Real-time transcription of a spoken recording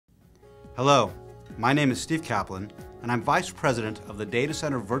Hello, my name is Steve Kaplan, and I'm Vice President of the Data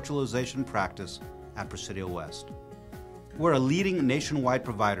Center Virtualization Practice at Presidio West. We're a leading nationwide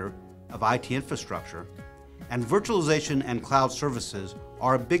provider of IT infrastructure, and virtualization and cloud services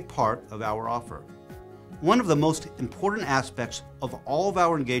are a big part of our offer. One of the most important aspects of all of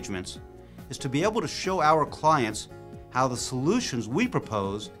our engagements is to be able to show our clients how the solutions we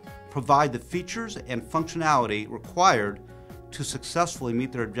propose provide the features and functionality required to successfully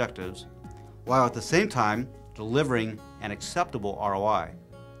meet their objectives, while at the same time delivering an acceptable ROI.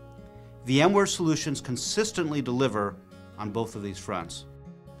 VMware solutions consistently deliver on both of these fronts.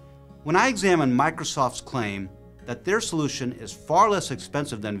 When I examine Microsoft's claim that their solution is far less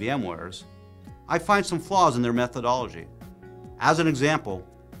expensive than VMware's, I find some flaws in their methodology. As an example,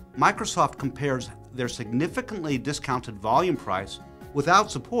 Microsoft compares their significantly discounted volume price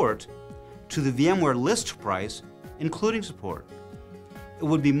without support to the VMware list price, including support. It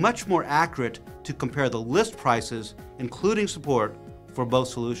would be much more accurate to compare the list prices, including support, for both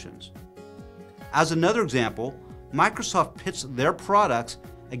solutions. As another example, Microsoft pits their products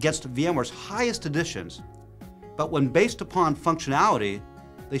against VMware's highest editions, but when based upon functionality,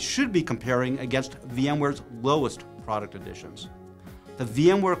 they should be comparing against VMware's lowest product editions. The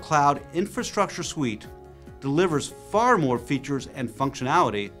VMware Cloud Infrastructure Suite delivers far more features and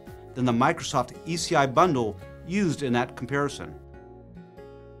functionality than the Microsoft ECI bundle used in that comparison.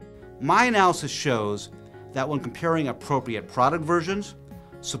 My analysis shows that when comparing appropriate product versions,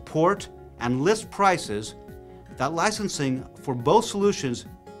 support, and list prices, that licensing for both solutions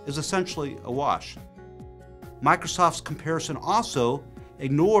is essentially a wash. Microsoft's comparison also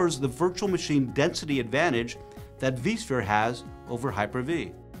ignores the virtual machine density advantage that vSphere has over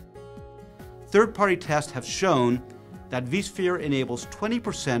Hyper-V. Third-party tests have shown that vSphere enables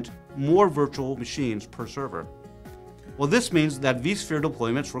 20% more virtual machines per server. Well, this means that vSphere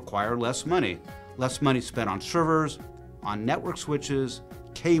deployments require less money spent on servers, on network switches,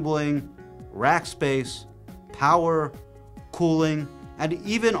 cabling, rack space, power, cooling, and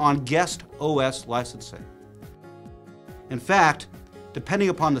even on guest OS licensing. In fact, depending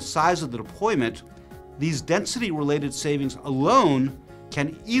upon the size of the deployment, these density-related savings alone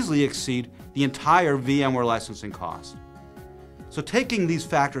can easily exceed the entire VMware licensing cost. So taking these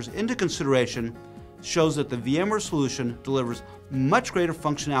factors into consideration shows that the VMware solution delivers much greater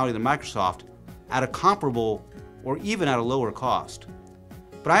functionality than Microsoft at a comparable or even at a lower cost.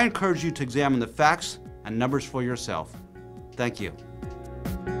 But I encourage you to examine the facts and numbers for yourself. Thank you.